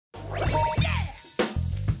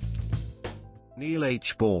Neil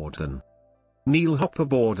H. Borden. Neil Hopper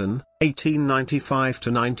Borden, 1895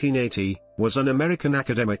 to 1980, was an American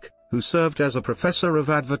academic, who served as a professor of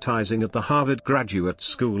advertising at the Harvard Graduate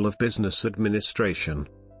School of Business Administration.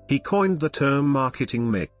 He coined the term marketing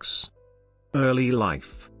mix. Early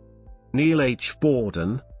life. Neil H.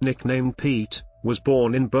 Borden, nicknamed Pete, was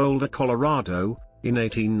born in Boulder, Colorado, in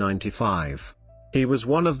 1895. He was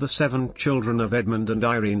one of the 7 children of Edmund and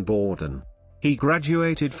Irene Borden. He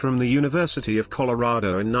graduated from the University of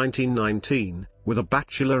Colorado in 1919, with a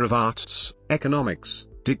Bachelor of Arts, Economics,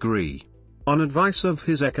 degree. On advice of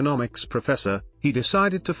his economics professor, he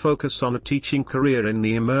decided to focus on a teaching career in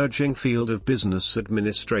the emerging field of business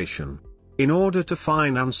administration. In order to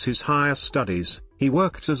finance his higher studies, he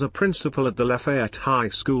worked as a principal at the Lafayette High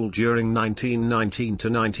School during 1919 to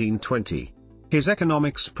 1920. His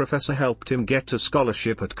economics professor helped him get a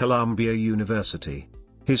scholarship at Columbia University.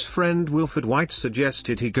 His friend Wilford White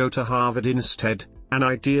suggested he go to Harvard instead, an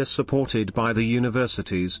idea supported by the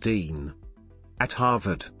university's dean. At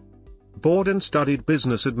Harvard, Borden studied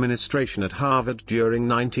business administration at Harvard during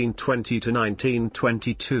 1920 to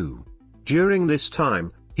 1922. During this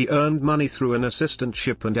time, he earned money through an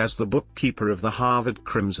assistantship and as the bookkeeper of the Harvard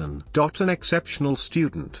Crimson. An exceptional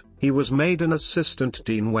student, he was made an assistant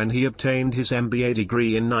dean when he obtained his MBA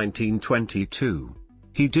degree in 1922.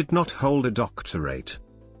 He did not hold a doctorate.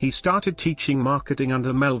 He started teaching marketing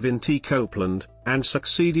under Melvin T. Copeland, and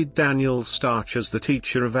succeeded Daniel Starch as the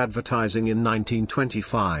teacher of advertising in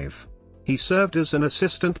 1925. He served as an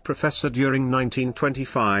assistant professor during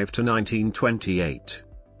 1925 to 1928.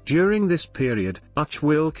 During this period, H.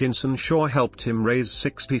 Wilkinson Shaw helped him raise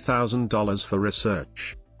 $60,000 for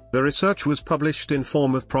research. The research was published in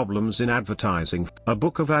Form of Problems in Advertising, a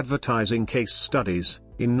book of advertising case studies,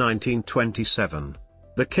 in 1927.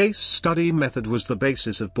 The case study method was the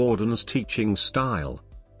basis of Borden's teaching style.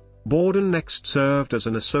 Borden next served as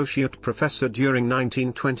an associate professor during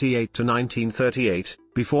 1928 to 1938,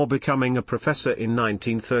 before becoming a professor in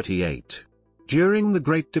 1938. During the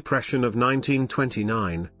Great Depression of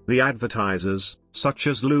 1929, the advertisers, such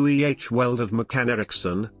as Louis H. Weld of McCann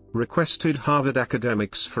Erickson, requested Harvard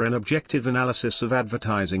academics for an objective analysis of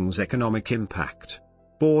advertising's economic impact.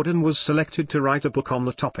 Borden was selected to write a book on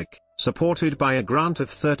the topic, supported by a grant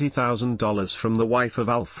of $30,000 from the wife of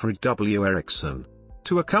Alfred W. Erickson.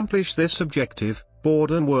 To accomplish this objective,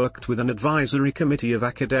 Borden worked with an advisory committee of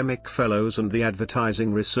academic fellows and the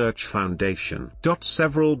Advertising Research Foundation.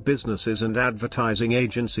 Several businesses and advertising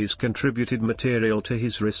agencies contributed material to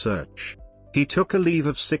his research. He took a leave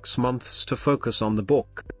of 6 months to focus on the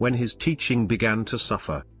book, when his teaching began to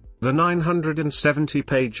suffer. The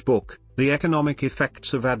 970-page book, The Economic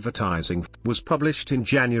Effects of Advertising, was published in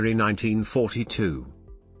January 1942.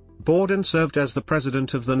 Borden served as the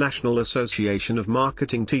president of the National Association of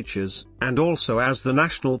Marketing Teachers, and also as the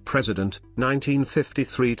national president,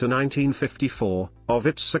 1953 to 1954, of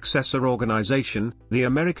its successor organization, the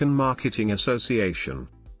American Marketing Association.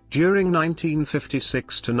 During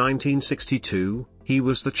 1956 to 1962, he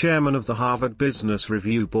was the chairman of the Harvard Business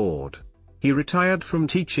Review Board. He retired from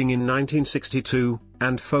teaching in 1962,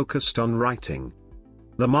 and focused on writing.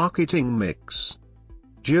 The marketing mix.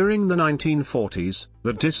 During the 1940s,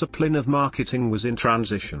 the discipline of marketing was in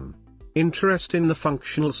transition. Interest in the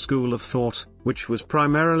functional school of thought, which was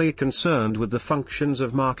primarily concerned with the functions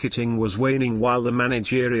of marketing, was waning, while the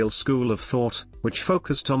managerial school of thought, which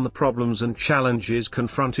focused on the problems and challenges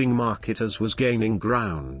confronting marketers, was gaining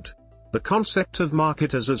ground. The concept of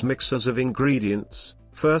marketers as mixers of ingredients,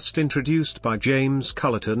 first introduced by James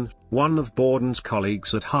Cullerton, one of Borden's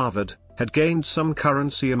colleagues at Harvard, had gained some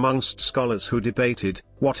currency amongst scholars who debated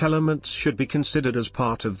what elements should be considered as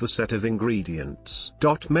part of the set of ingredients.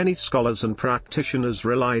 Many scholars and practitioners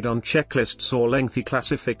relied on checklists or lengthy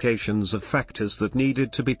classifications of factors that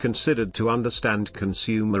needed to be considered to understand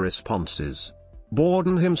consumer responses.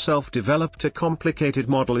 Borden himself developed a complicated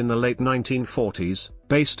model in the late 1940s,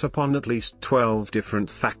 based upon at least 12 different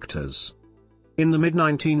factors. In the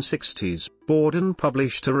mid-1960s, Borden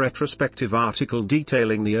published a retrospective article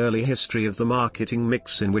detailing the early history of the marketing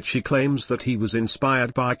mix, in which he claims that he was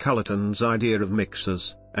inspired by Cullerton's idea of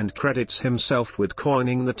mixers, and credits himself with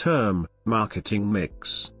coining the term, marketing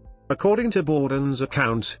mix. According to Borden's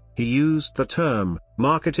account, he used the term,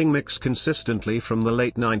 marketing mix consistently from the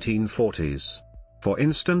late 1940s. For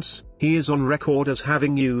instance, he is on record as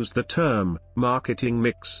having used the term, marketing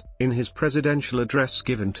mix, in his presidential address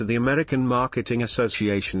given to the American Marketing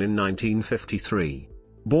Association in 1953.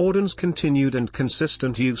 Borden's continued and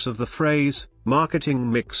consistent use of the phrase,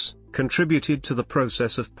 marketing mix, contributed to the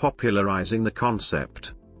process of popularizing the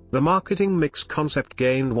concept. The marketing mix concept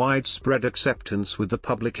gained widespread acceptance with the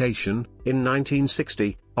publication, in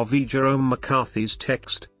 1960, of E. Jerome McCarthy's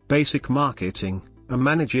text, Basic Marketing, a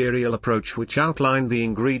managerial approach which outlined the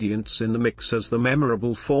ingredients in the mix as the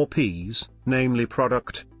memorable 4 Ps, namely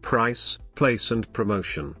product, price, place and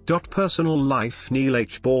promotion. Personal life. Neil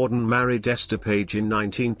H. Borden married Esther Page in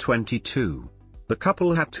 1922. The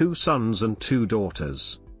couple had 2 sons and 2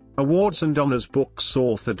 daughters. Awards and honors. Books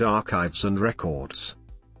authored. Archives and records.